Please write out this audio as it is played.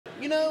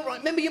You know, right,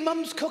 remember your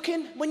mum's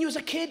cooking when you was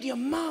a kid? Your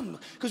mum.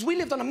 Because we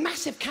lived on a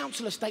massive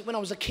council estate when I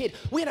was a kid.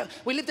 We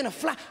lived in a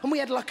flat and we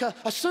had like a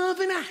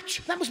serving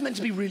hatch. That was meant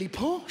to be really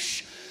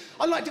posh.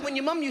 I liked it when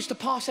your mum used to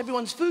pass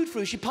everyone's food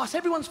through. She'd pass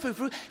everyone's food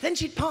through, then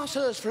she'd pass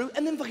hers through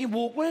and then fucking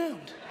walk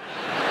round.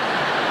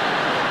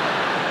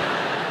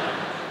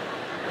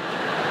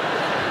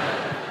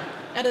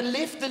 Had a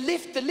lift,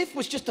 the lift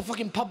was just a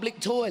fucking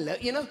public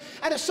toilet, you know?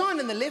 Had a sign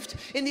in the lift,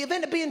 in the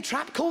event of being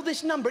trapped, call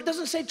this number. It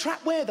doesn't say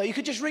trap where, though. You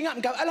could just ring up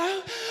and go,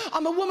 hello,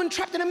 I'm a woman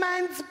trapped in a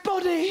man's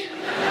body.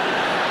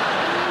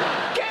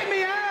 Get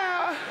me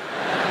out.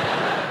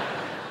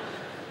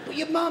 But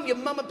your mum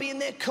would be in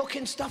there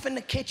cooking stuff in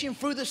the kitchen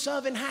through the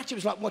serving hatch. It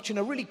was like watching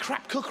a really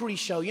crap cookery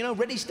show, you know?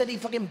 Ready, steady,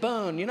 fucking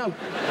burn, you know?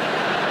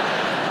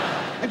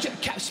 And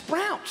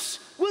sprouts.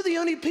 We're the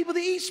only people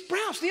that eat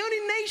sprouts, the only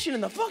nation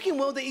in the fucking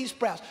world that eats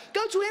sprouts.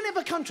 Go to any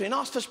other country and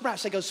ask for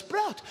sprouts. They go,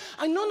 sprout?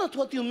 I know not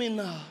what you mean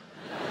now.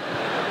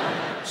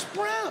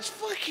 Sprouts,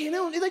 fucking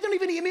hell. They don't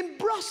even eat them in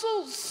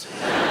Brussels.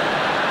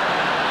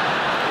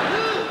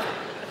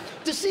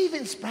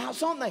 Deceiving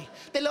sprouts, aren't they?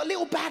 They're like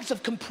little bags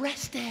of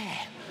compressed air.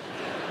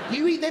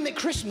 You eat them at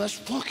Christmas,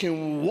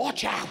 fucking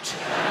watch out.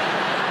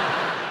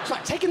 It's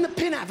like taking the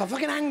pin out of a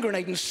fucking hand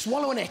grenade and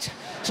swallowing it.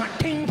 It's like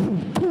ping, poo,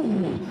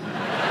 poo.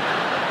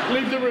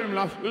 Leave the room,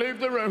 love. Leave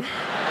the room.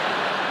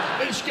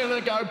 It's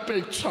gonna go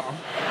big time.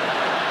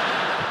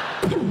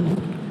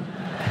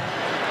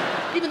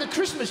 Even the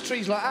Christmas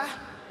trees like that.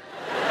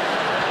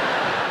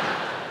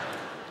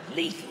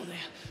 Lethal there.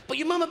 But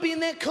your mum would be in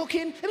there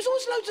cooking. There was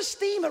always loads of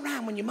steam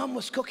around when your mum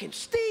was cooking.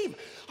 Steam!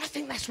 I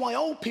think that's why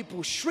old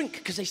people shrink,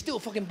 because they still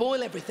fucking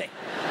boil everything.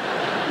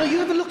 No,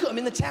 you ever look at them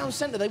in the town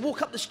centre, they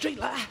walk up the street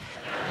like that.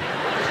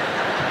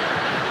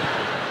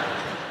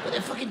 But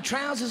their fucking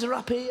trousers are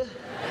up here.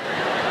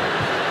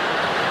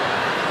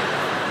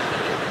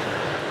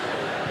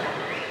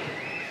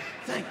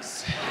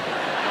 Thanks.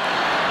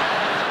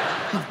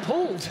 I've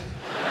pulled.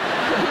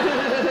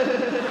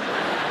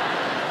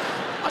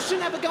 I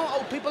shouldn't have a go at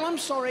old people. I'm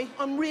sorry.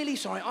 I'm really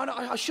sorry.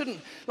 I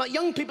shouldn't. Like,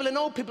 young people and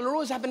old people are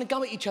always having a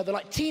go at each other,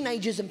 like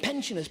teenagers and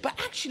pensioners. But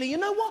actually, you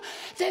know what?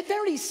 They're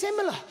very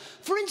similar.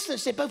 For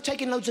instance, they're both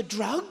taking loads of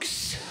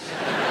drugs.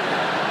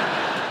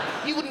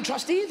 You wouldn't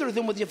trust either of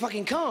them with your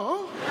fucking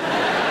car.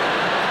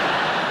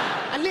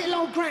 And little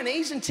old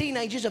grannies and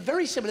teenagers are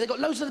very similar. They've got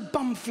loads of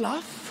bum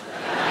fluff.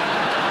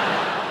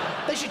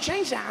 They should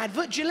change that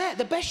advert. Gillette,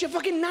 the best your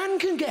fucking nan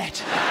can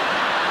get.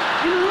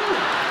 You know?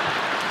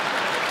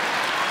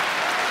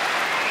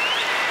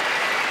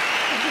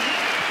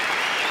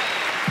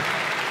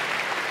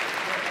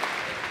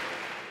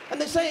 And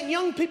they're saying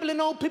young people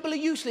and old people are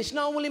useless.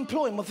 No one will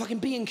employ them. Well, fucking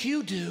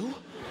B&Q do.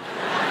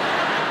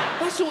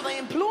 That's all they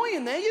employ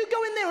in there. You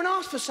go in there and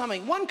ask for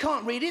something. One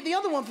can't read it, the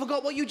other one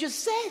forgot what you just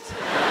said.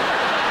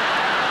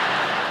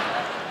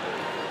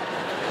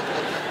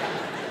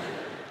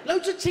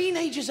 Loads of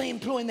teenagers they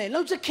employ in there.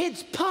 Loads of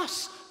kids.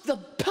 Pus. The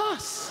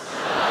pus.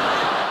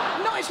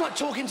 No, it's like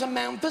talking to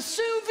Mount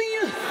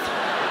Vesuvius.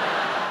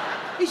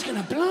 He's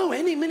gonna blow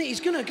any minute. He's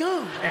gonna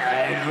go.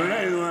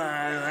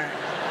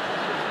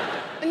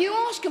 And you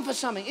ask him for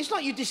something. It's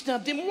like you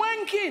disturbed him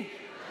wanking.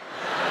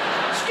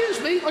 Excuse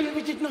me. I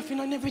never did nothing.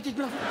 I never did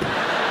nothing.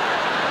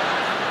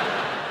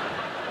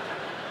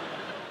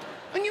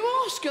 And you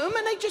ask them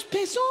and they just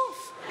piss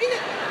off. You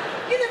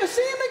never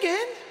see him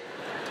again.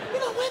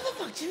 You're like, where the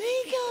fuck did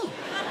he go?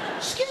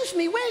 Excuse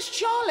me, where's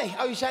Charlie?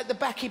 Oh, he's out the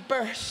back, he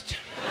burst.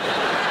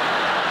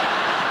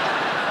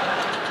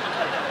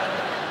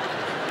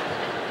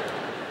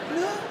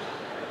 No?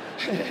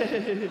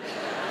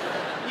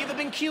 You ever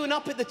been queuing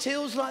up at the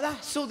tills like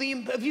that?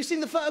 Have you seen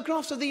the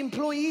photographs of the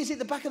employees at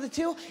the back of the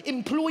till?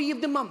 Employee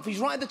of the month, he's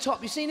right at the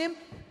top. You seen him?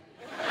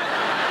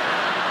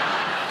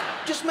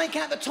 Just make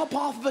out the top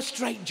half of a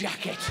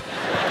straitjacket.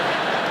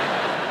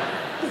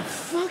 What the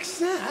fuck's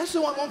that? That's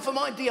all I want for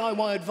my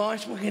DIY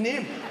advice, fucking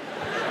him.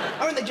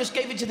 I reckon they just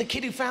gave it to the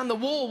kid who found the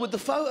wall with the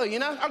photo, you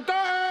know?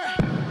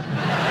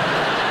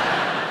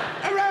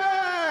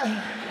 Hooray!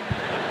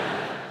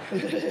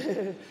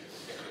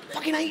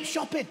 Fucking hate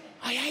shopping.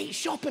 I hate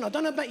shopping. I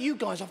don't know about you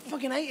guys. I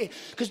fucking hate it.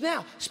 Because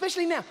now,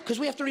 especially now, because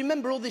we have to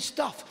remember all this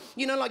stuff.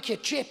 You know, like your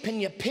chip and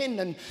your pin,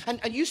 and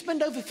you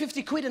spend over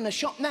 50 quid in a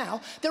shop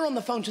now, they're on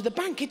the phone to the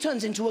bank. It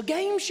turns into a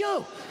game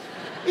show.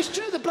 It's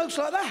true, the bloke's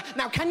like that.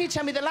 Now, can you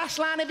tell me the last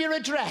line of your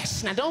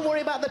address? Now, don't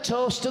worry about the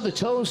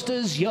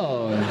toaster's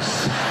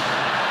yours.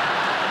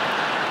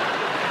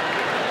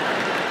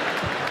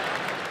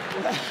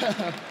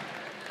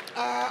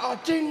 I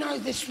do know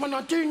this one,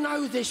 I do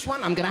know this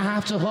one. I'm gonna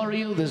have to hurry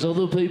you, there's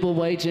other people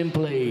waiting,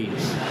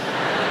 please.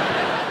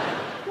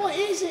 What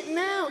is it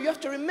now? You have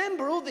to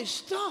remember all this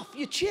stuff.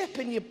 Your chip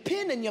and your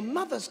pin and your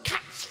mother's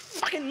cat's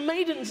fucking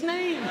maiden's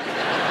name.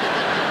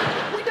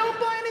 We don't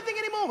buy anything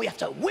anymore, we have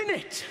to win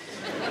it.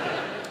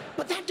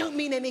 But that don't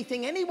mean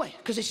anything anyway,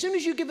 because as soon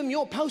as you give them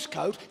your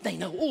postcode, they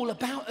know all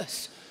about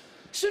us.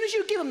 As soon as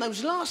you give him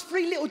those last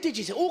 3 little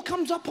digits, it all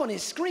comes up on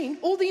his screen.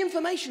 All the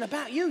information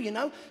about you, you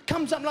know,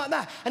 comes up like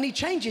that. And he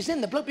changes in,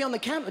 the bloke behind the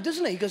counter,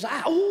 doesn't he? He goes,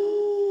 ah,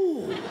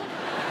 ooh.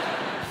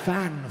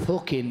 fan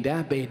fucking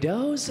dabby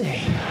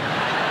dozy.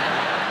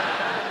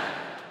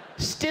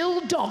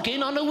 Still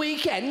dogging on a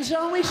weekend,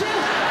 are we, sir?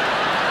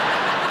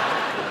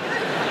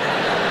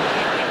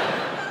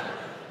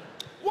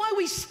 Why are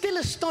we still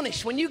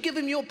astonished when you give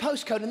them your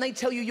postcode and they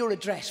tell you your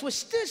address? Well,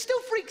 still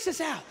freaks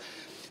us out.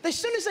 As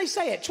soon as they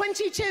say it,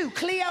 22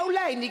 Cleo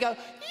Lane, you go,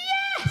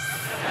 yes!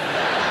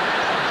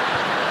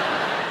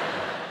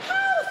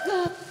 How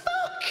the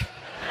fuck?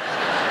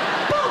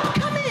 Bob,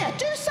 come here,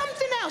 do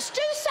something else,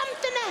 do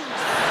something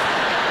else.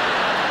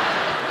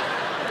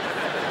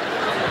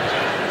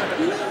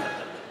 You know?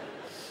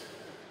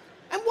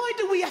 And why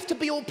do we have to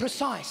be all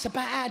precise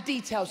about our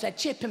details, our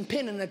chip and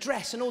pin and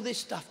address and all this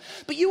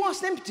stuff? But you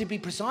ask them to be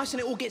precise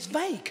and it all gets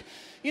vague.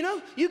 You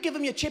know, you give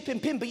them your chip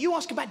and pin, but you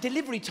ask about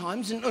delivery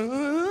times and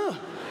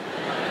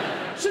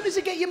as soon as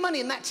you get your money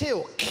in that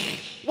till,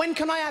 when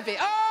can I have it?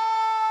 Oh!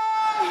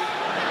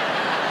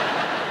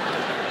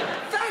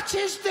 That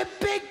is the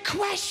big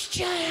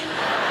question.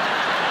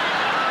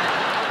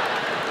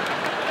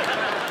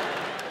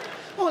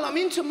 Well, I'm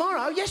in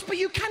tomorrow. Yes, but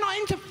you cannot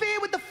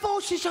interfere with the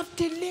forces of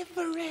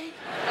delivery.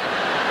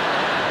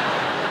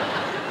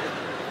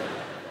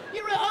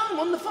 You're at home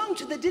on the phone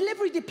to the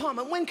delivery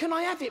department. When can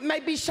I have it?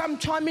 Maybe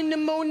sometime in the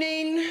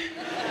morning.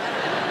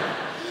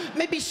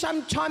 Maybe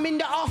sometime in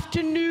the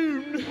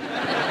afternoon.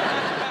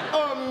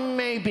 Or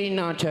maybe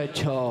not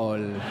at all.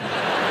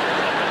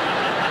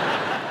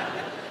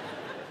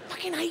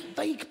 Fucking hate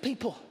vague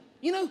people.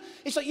 You know,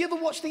 it's like, you ever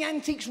watch the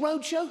Antiques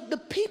Roadshow? The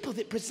people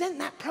that present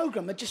that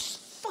programme are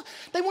just...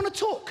 They want to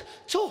talk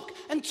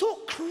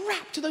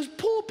crap to those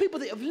poor people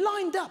that have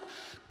lined up,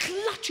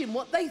 clutching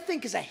what they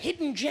think is a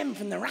hidden gem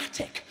from their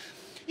attic.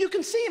 You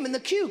can see them in the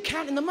queue,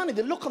 counting the money,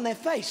 the look on their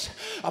face.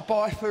 I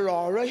buy a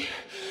Ferrari,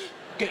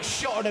 get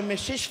shot at a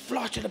missus,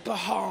 fly to the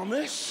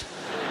Bahamas.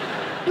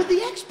 But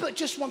the expert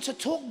just wants to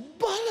talk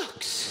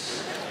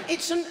bollocks.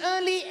 It's an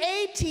early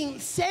 18th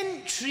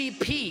century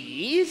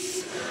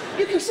piece.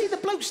 You can see the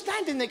bloke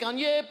standing there going,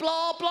 yeah,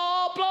 blah,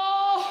 blah,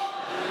 blah.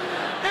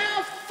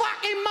 How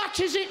fucking much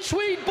is it,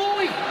 sweet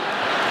boy?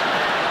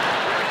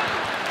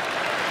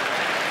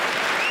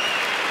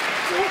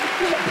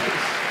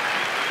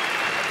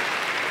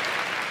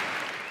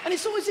 And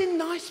it's always in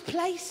nice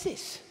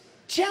places.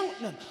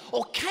 Cheltenham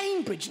or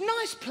Cambridge,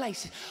 nice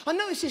places. I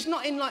notice it's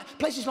not in like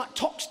places like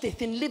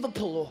Toxteth in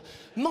Liverpool or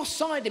Moss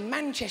Side in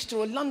Manchester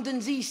or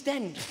London's East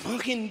End.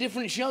 Fucking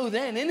different show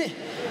then, isn't it?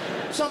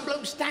 Some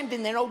bloke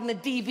standing there holding a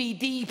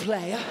DVD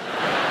player.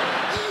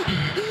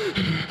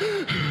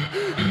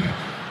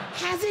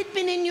 Has it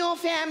been in your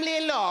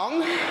family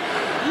long?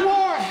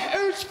 Why?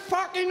 Who's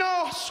fucking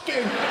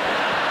asking?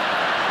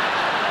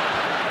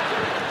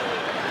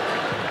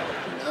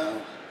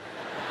 No.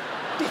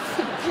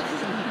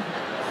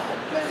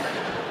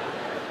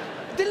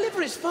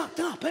 Delivery's fucked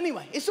up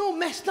anyway. It's all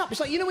messed up.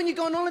 It's like, you know when you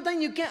go on holiday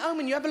and you get home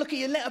and you have a look at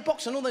your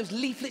letterbox and all those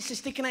leaflets are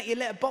sticking out your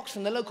letterbox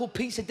from the local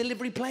pizza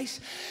delivery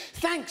place?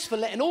 Thanks for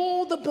letting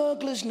all the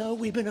burglars know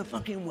we've been a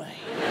fucking way.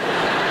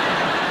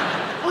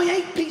 I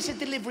hate pizza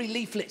delivery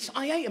leaflets.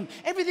 I hate them.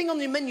 Everything on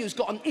the menu's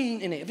got an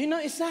in it. Have you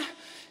noticed that?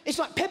 It's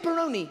like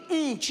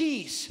pepperoni,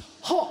 cheese,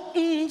 hot,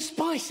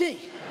 spicy.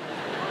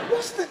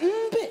 What's the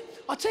bit?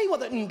 I'll tell you what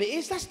the bit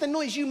is. That's the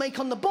noise you make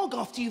on the bog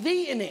after you've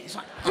eaten it. It's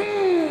like,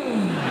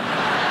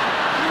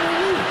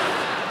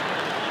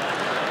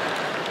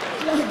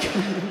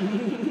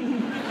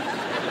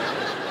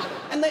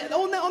 And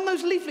on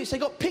those leaflets, they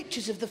got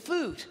pictures of the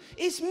food.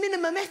 It's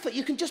minimum effort.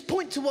 You can just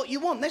point to what you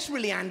want. That's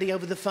really handy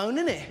over the phone,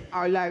 isn't it?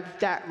 I like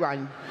that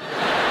one.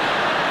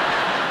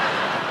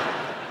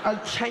 I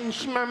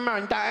changed my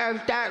mind. I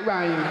have that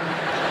one.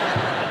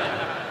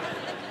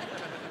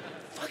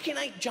 Fucking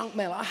hate junk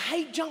mail. I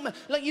hate junk mail.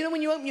 Like, you know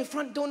when you open your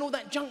front door and all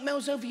that junk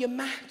mail's over your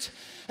mat?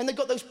 And they've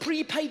got those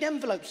prepaid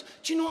envelopes.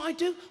 Do you know what I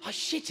do? I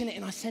shit in it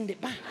and I send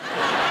it back.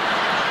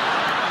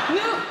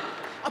 No!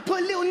 I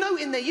put a little note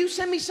in there. You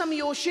send me some of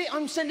your shit,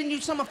 I'm sending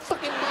you some of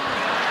fucking mine.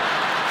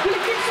 Will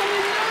it get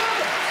something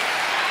nervous?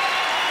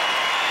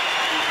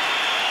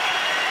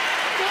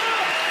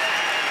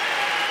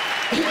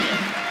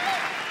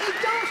 It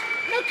does.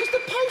 No, because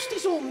the post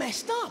is all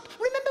messed up.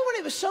 Remember when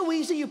it was so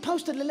easy, you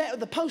posted a letter,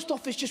 the post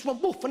office just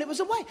went woof and it was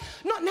away?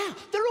 Not now.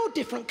 They're all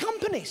different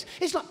companies.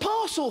 It's like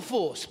Parcel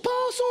Force.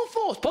 Parcel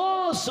Force.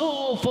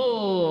 Parcel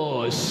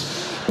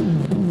Force.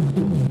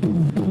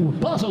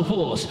 Parcel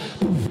Force.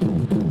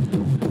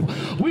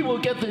 We will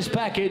get this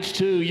package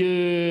to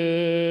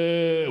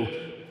you.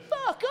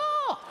 Fuck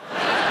off!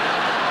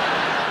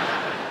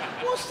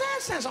 What's that?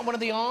 Sounds like one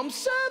of the armed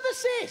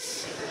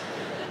services.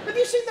 Have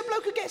you seen the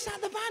bloke who gets out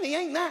of the van? He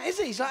ain't that, is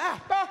he? He's like,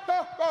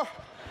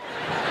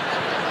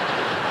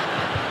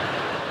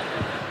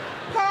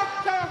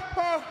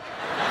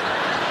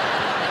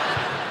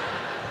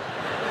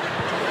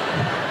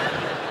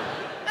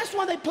 That's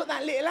why they put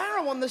that little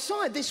arrow on the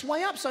side this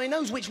way up so he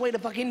knows which way to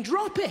fucking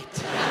drop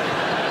it.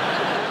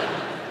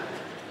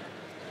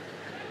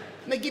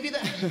 They give you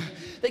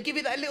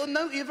that little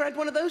note. You ever had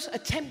one of those?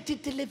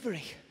 Attempted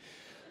delivery.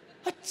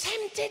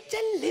 Attempted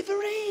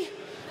delivery?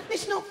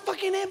 It's not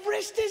fucking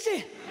Everest, is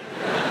it?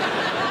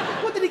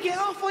 What, did he get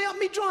halfway up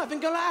me drive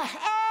and go like,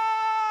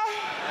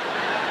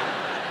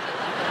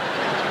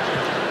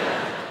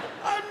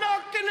 I'm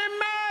not gonna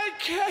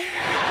make it.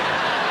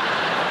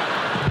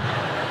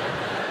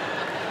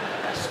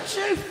 It's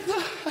too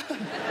far.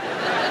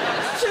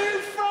 It's too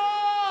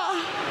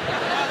far.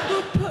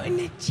 I'm putting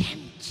attempted.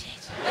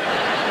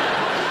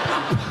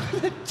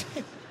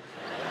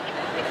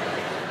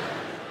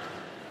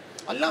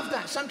 I love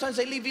that. Sometimes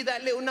they leave you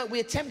that little note.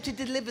 We attempted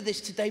to deliver this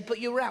today, but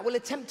you're out. We'll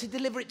attempt to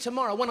deliver it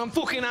tomorrow when I'm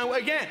fucking out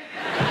again.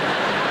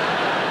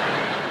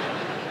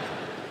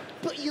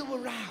 But you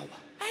were out.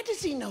 How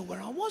does he know where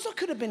I was? I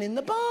could have been in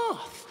the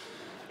bath.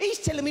 He's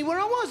telling me where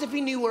I was. If he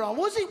knew where I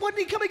was, why didn't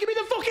he come and give me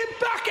the fucking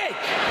backache?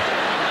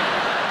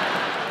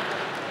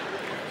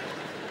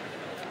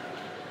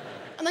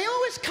 And they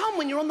always come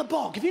when you're on the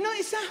bog. Have you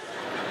noticed that?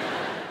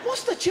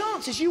 What's the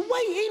chances? You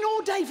wait in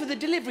all day for the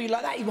delivery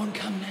like that. He won't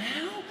come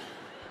now.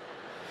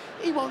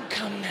 He won't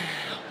come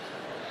now.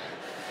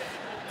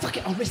 Fuck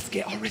it, I'll risk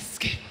it, I'll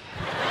risk it.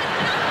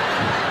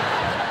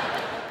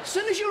 As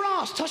soon as your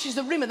arse touches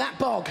the rim of that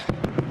bog,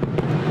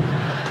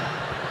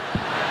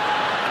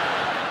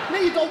 now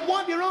you've got to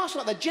wipe your arse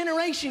like the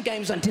generation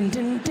games on. Din,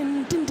 din,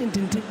 din, din, din,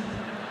 din, din.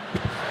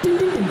 Din,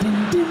 din, din,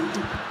 din, din,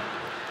 din.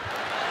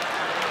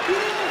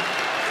 Yeah.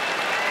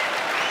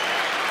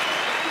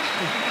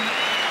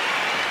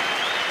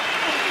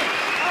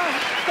 Oh,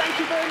 thank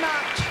you very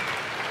much.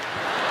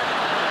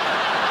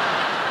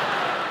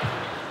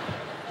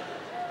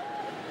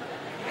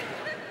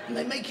 And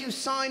they make you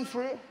sign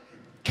for it.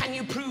 Can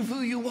you prove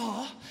who you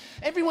are?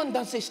 Everyone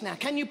does this now.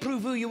 Can you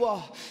prove who you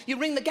are? You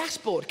ring the gas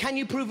board. Can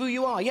you prove who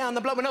you are? Yeah, and the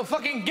bloke with no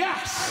fucking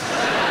gas.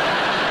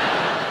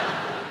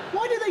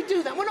 Why do they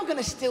do that? We're not going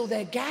to steal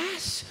their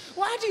gas.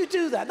 Well, how do you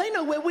do that? They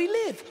know where we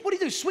live. What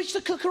do? Switch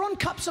the cooker on,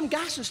 cup some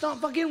gas and start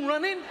fucking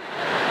running?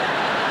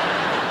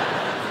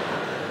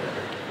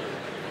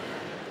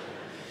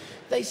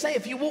 They say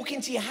if you walk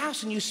into your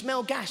house and you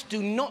smell gas,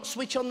 do not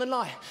switch on the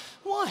light.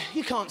 Why?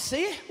 You can't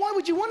see it. Why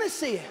would you want to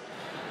see it?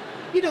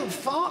 You don't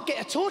fart, get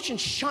a torch and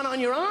shine it on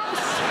your arse.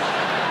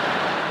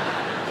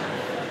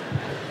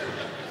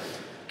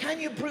 Can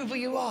you prove who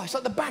you are? It's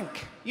like the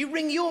bank. You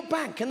ring your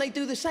bank and they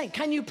do the same.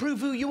 Can you prove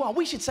who you are?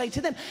 We should say to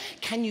them,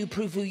 can you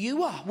prove who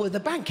you are? We're the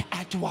bank.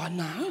 How do I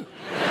know?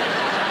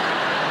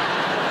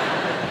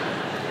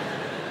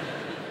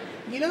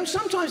 You know,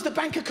 sometimes the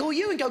banker call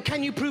you and go,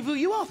 can you prove who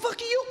you are?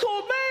 Fuck you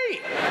called me.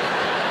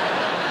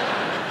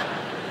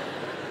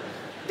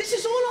 This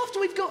is all after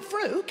we've got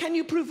through. Can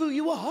you prove who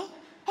you are?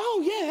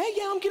 Oh, yeah,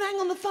 I'm gonna hang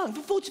on the phone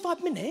for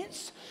 45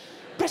 minutes,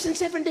 pressing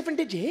 7 different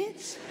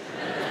digits,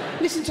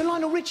 listen to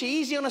Lionel Richie,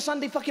 Easy on a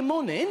Sunday fucking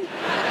morning.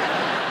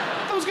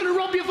 I was gonna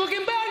rob your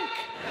fucking bank.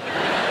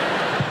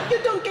 You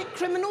don't get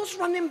criminals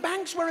running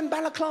banks wearing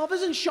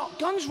balaclavas and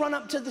shotguns run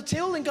up to the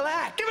till and go,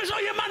 ah, give us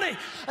all your money.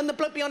 And the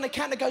bloke behind the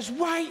counter goes,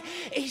 wait,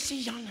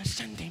 easy on a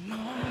Sunday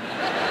morning.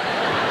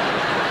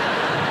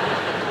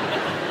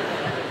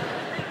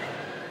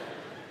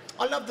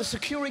 I love the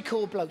security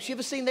call blokes. You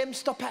ever seen them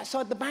stop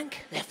outside the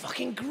bank? They're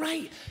fucking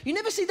great. You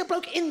never see the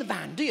bloke in the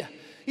van, do you?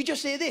 You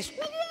just hear this.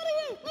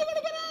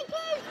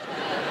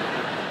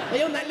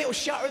 They own that little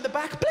shutter at the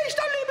back. Please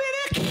don't leave me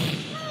in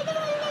here.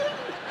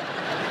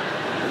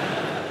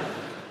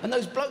 And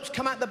those blokes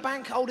come out the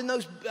bank holding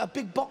those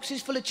big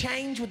boxes full of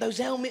change with those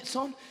helmets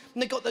on,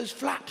 and they got those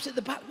flaps at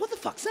the back. What the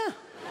fuck's that?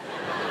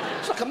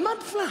 It's like a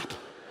mud flap.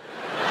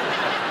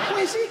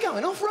 Where's he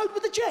going? Off-road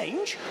with the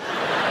change?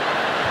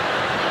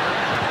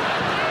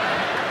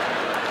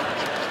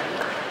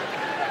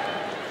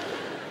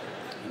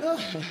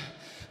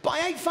 But I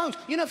hate phones.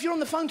 You know, if you're on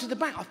the phone to the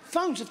bank,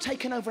 phones have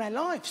taken over our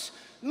lives.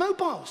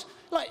 Mobiles.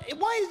 Like,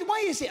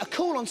 why is it a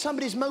call on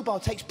somebody's mobile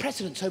takes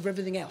precedence over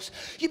everything else?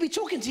 You'd be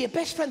talking to your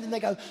best friend and they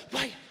go,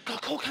 wait, got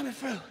a call coming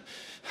through.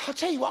 I'll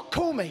tell you what,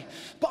 call me.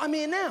 But I'm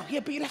here now. Yeah,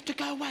 but you'll have to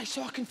go away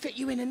so I can fit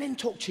you in and then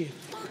talk to you.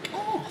 Fuck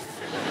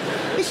off.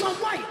 It's like,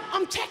 wait,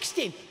 I'm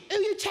texting. Who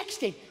are you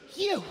texting?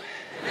 You.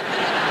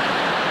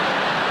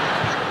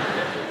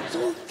 It's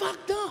all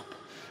fucked up.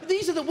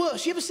 These are the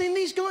worst. You ever seen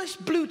these guys?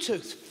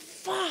 Bluetooth.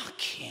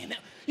 Fucking...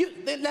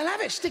 They'll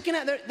have it sticking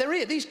out their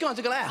ear. These guys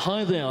are going,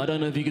 hi there, I don't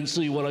know if you can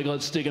see what I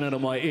got sticking out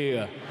of my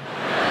ear.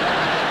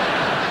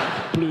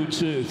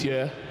 Bluetooth,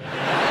 yeah?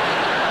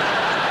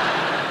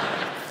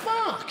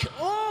 Fuck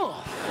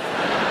off.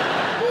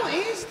 What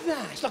is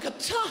that? It's like a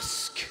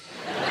tusk.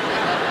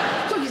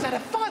 It's like he's had a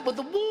fight with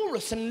the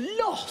walrus and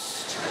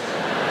lost.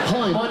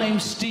 Hi, my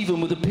name's Stephen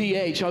with a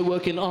PH. I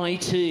work in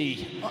IT.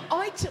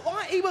 IT?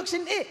 He works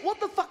in it. What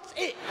the fuck's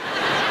it?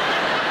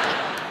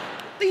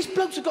 These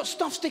blokes have got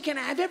stuff sticking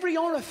out of every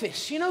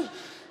orifice, you know?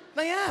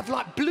 They have,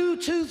 like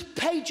Bluetooth,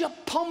 pager,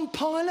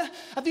 compiler.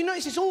 Have you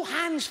noticed it's all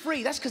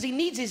hands-free? That's because he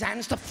needs his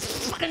hands to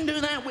fucking do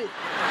that with.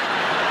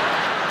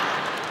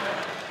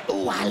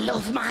 Oh, I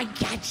love my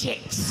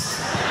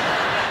gadgets.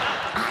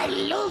 I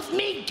love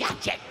me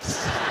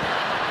gadgets.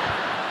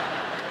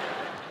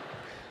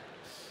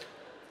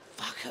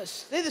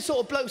 Fuckers. They're the sort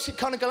of blokes that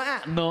kind of go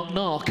out, knock,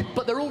 knock,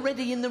 but they're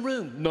already in the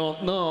room.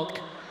 Knock, knock.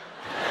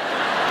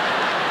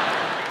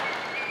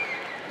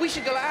 We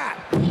should go like that.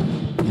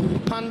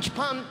 punch,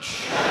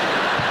 punch.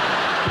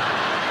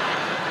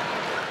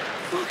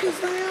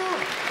 Fuckers they are.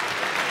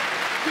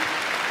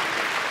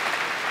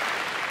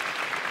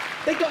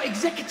 They got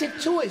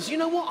executive toys. You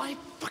know what? I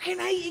fucking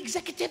hate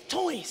executive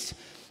toys.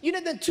 You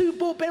know, the two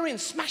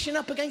barbarians smashing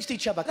up against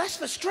each other. That's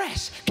for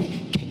stress.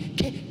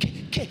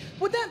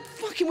 Would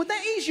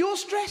that ease your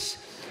stress?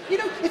 You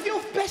know, if your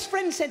best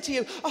friend said to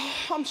you, oh,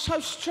 I'm so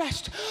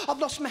stressed. I've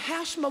lost my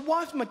house, my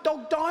wife, my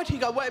dog died. You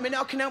go, wait a minute,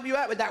 I can help you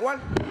out with that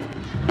one.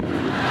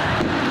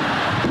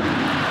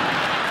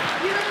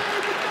 You know,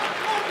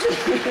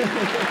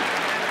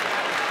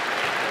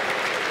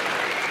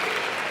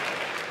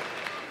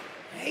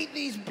 I hate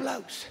these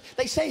blokes.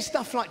 They say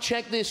stuff like,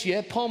 check this,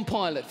 yeah, Palm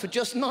Pilot, for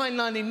just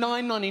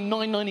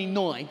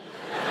 $9.99.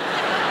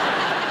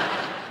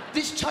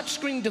 This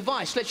touchscreen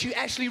device lets you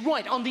actually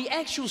write on the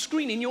actual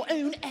screen in your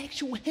own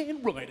actual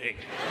handwriting.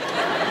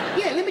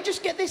 Yeah, let me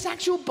just get this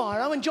actual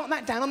biro and jot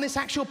that down on this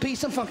actual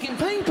piece of fucking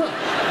paper.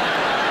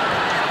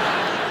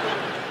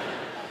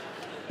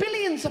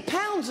 Billions of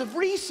pounds of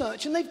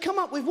research, and they've come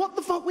up with what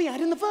the fuck we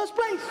had in the first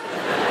place.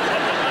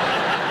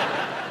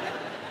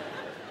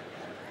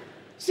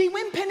 See,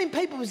 when pen and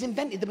paper was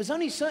invented, there was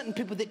only certain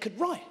people that could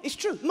write. It's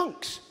true,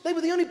 monks. They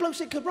were the only blokes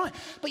that could write.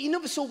 But you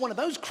never saw one of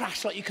those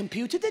crash like your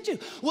computer, did you?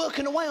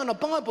 Working away on a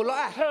Bible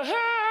like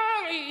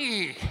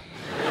that.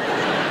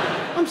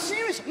 I'm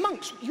serious.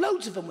 Monks,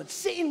 loads of them would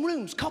sit in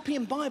rooms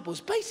copying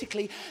Bibles.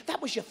 Basically,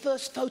 that was your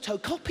first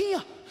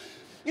photocopier.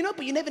 You know,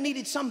 but you never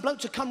needed some bloke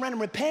to come round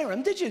and repair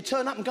them, did you?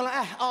 Turn up and go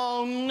like,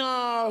 oh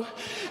no,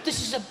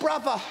 this is a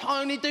brother. I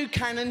only do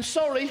Canon,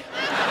 sorry.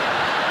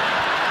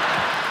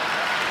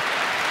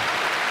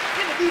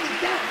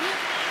 Needed that.